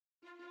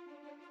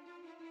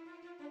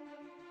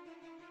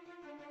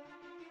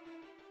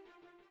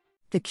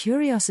The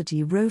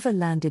Curiosity rover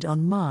landed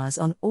on Mars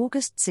on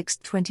August 6,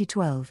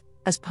 2012,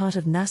 as part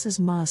of NASA's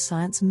Mars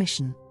Science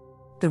mission.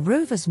 The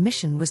rover's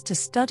mission was to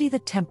study the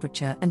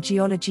temperature and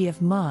geology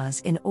of Mars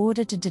in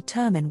order to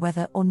determine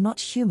whether or not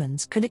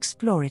humans could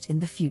explore it in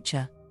the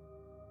future.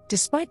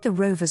 Despite the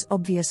rover's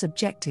obvious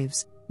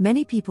objectives,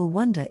 many people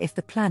wonder if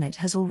the planet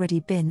has already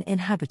been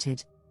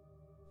inhabited.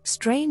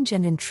 Strange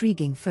and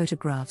intriguing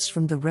photographs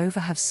from the rover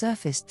have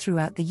surfaced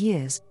throughout the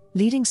years,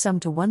 leading some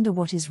to wonder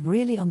what is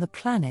really on the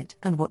planet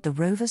and what the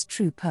rover's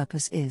true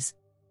purpose is.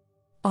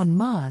 On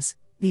Mars,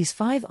 these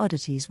 5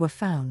 oddities were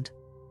found.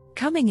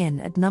 Coming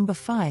in at number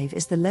 5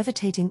 is the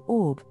levitating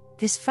orb.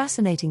 This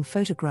fascinating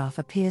photograph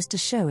appears to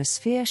show a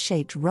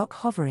sphere-shaped rock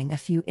hovering a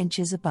few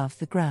inches above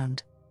the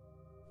ground.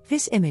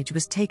 This image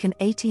was taken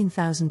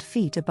 18,000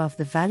 feet above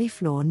the valley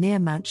floor near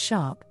Mount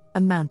Sharp,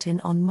 a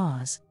mountain on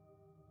Mars.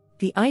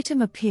 The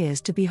item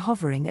appears to be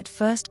hovering at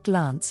first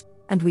glance,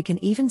 and we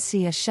can even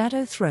see a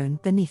shadow thrown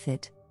beneath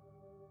it.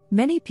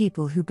 Many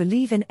people who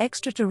believe in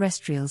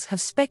extraterrestrials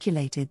have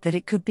speculated that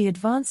it could be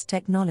advanced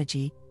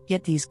technology,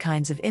 yet these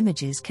kinds of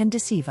images can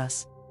deceive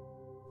us.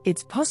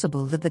 It's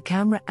possible that the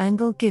camera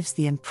angle gives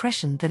the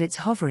impression that it's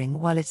hovering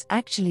while it's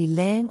actually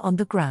laying on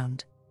the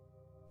ground.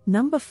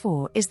 Number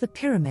 4 is the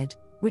pyramid,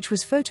 which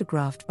was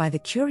photographed by the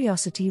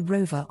Curiosity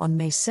rover on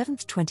May 7,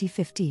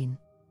 2015.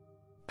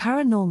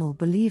 Paranormal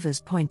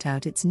believers point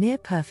out its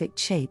near-perfect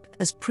shape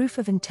as proof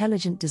of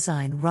intelligent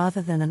design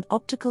rather than an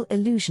optical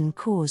illusion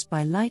caused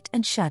by light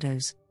and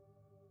shadows.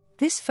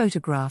 This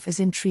photograph is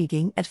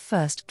intriguing at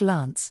first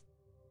glance.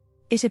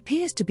 It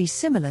appears to be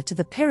similar to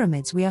the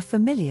pyramids we are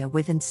familiar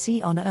with and see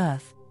on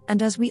Earth,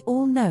 and as we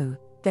all know,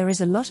 there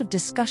is a lot of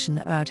discussion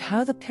about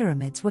how the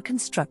pyramids were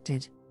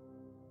constructed.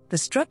 The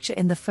structure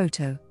in the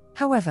photo,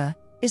 however,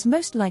 is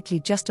most likely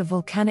just a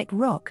volcanic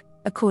rock,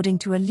 according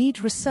to a lead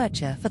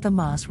researcher for the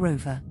Mars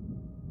rover.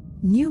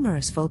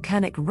 Numerous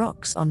volcanic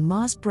rocks on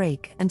Mars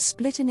break and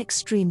split in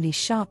extremely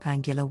sharp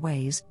angular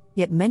ways,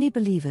 yet many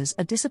believers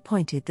are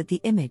disappointed that the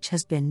image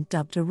has been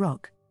dubbed a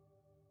rock.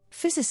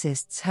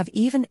 Physicists have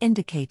even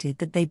indicated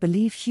that they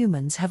believe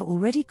humans have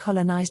already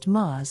colonized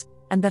Mars,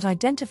 and that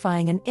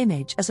identifying an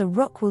image as a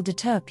rock will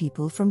deter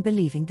people from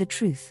believing the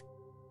truth.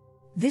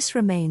 This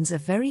remains a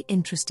very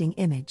interesting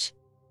image.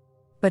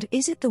 But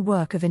is it the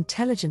work of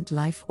intelligent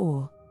life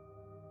or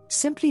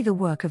simply the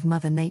work of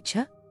Mother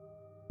Nature?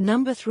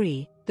 Number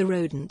 3, the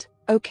rodent.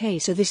 Okay,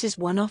 so this is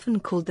one often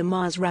called the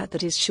Mars rat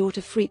that is sure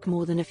to freak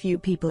more than a few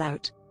people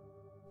out.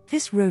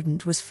 This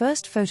rodent was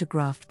first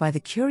photographed by the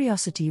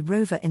Curiosity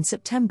rover in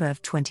September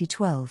of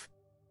 2012.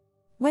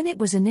 When it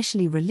was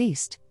initially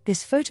released,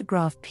 this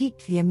photograph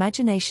piqued the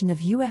imagination of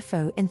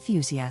UFO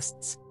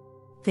enthusiasts.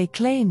 They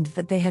claimed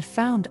that they had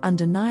found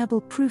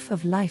undeniable proof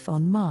of life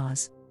on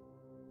Mars.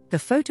 The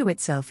photo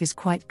itself is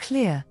quite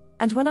clear,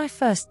 and when I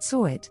first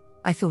saw it,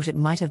 I thought it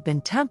might have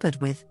been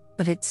tampered with,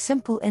 but it's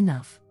simple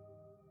enough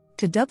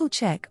to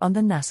double-check on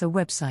the NASA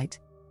website.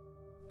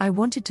 I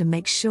wanted to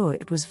make sure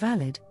it was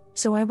valid,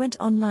 so I went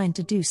online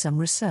to do some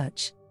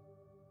research.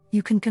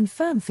 You can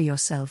confirm for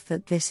yourself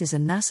that this is a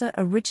NASA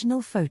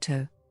original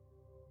photo.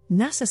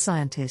 NASA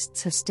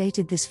scientists have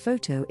stated this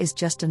photo is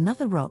just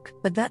another rock,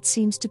 but that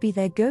seems to be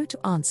their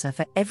go-to answer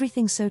for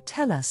everything, so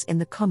tell us in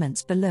the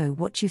comments below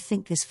what you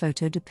think this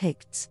photo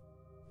depicts.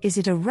 Is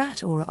it a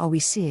rat, or are we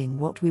seeing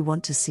what we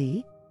want to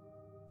see?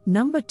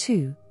 Number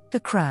 2, the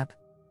crab.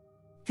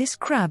 This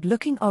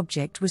crab-looking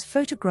object was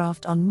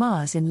photographed on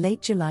Mars in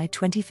late July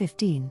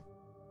 2015.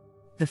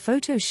 The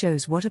photo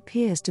shows what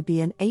appears to be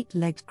an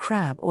 8-legged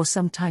crab or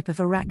some type of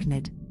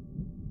arachnid.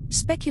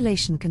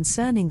 Speculation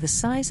concerning the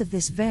size of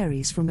this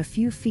varies from a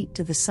few feet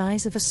to the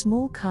size of a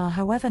small car.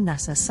 However,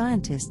 NASA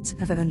scientists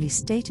have only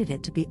stated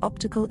it to be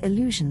optical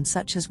illusion,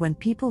 such as when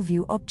people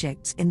view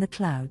objects in the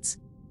clouds.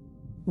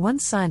 One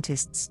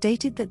scientist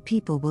stated that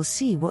people will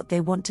see what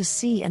they want to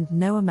see and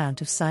no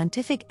amount of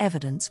scientific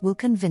evidence will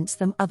convince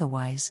them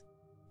otherwise.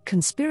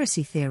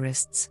 Conspiracy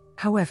theorists,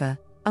 however,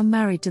 are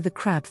married to the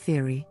crab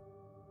theory.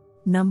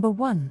 Number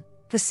 1,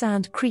 the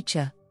sand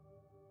creature.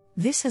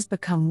 This has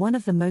become one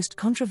of the most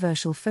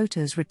controversial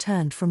photos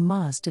returned from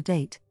Mars to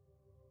date.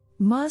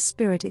 Mars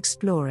Spirit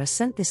Explorer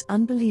sent this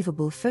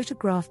unbelievable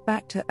photograph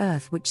back to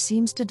Earth, which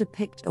seems to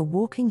depict a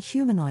walking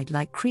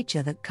humanoid-like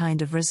creature that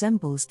kind of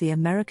resembles the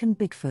American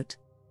Bigfoot.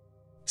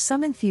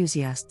 Some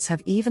enthusiasts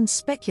have even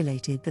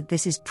speculated that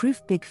this is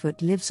proof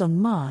Bigfoot lives on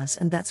Mars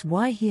and that's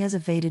why he has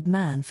evaded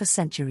man for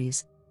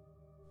centuries.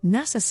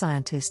 NASA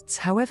scientists,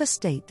 however,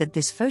 state that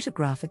this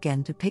photograph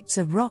again depicts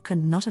a rock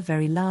and not a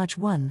very large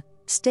one,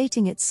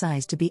 stating its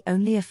size to be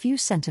only a few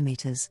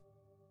centimeters.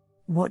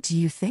 What do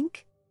you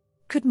think?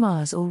 Could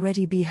Mars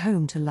already be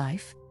home to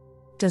life?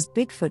 Does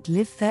Bigfoot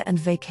live there and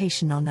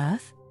vacation on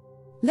Earth?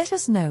 Let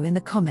us know in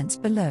the comments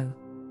below.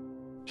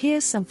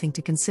 Here's something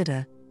to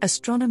consider.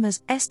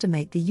 Astronomers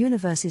estimate the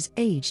universe's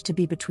age to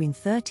be between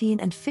 13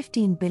 and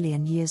 15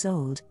 billion years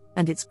old,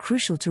 and it's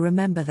crucial to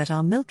remember that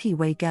our Milky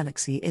Way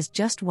galaxy is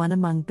just one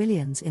among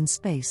billions in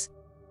space.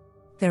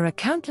 There are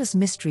countless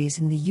mysteries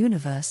in the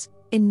universe.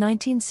 In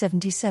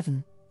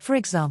 1977, for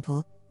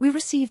example, We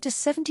received a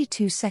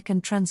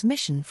 72-second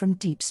transmission from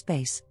deep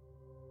space.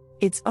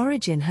 Its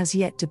origin has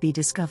yet to be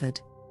discovered.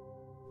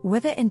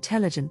 Whether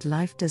intelligent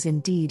life does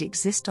indeed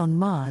exist on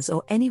Mars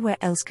or anywhere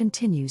else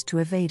continues to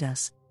evade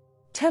us.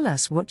 Tell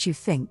us what you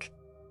think.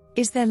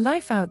 Is there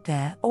life out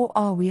there, or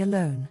are we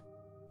alone?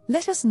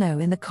 Let us know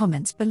in the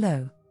comments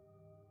below.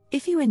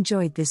 If you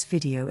enjoyed this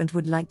video and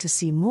would like to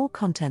see more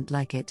content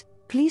like it,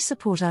 please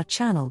support our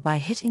channel by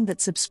hitting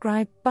that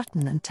subscribe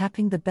button and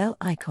tapping the bell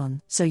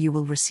icon so you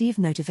will receive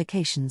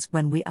notifications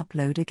when we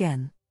upload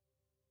again.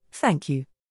 Thank you.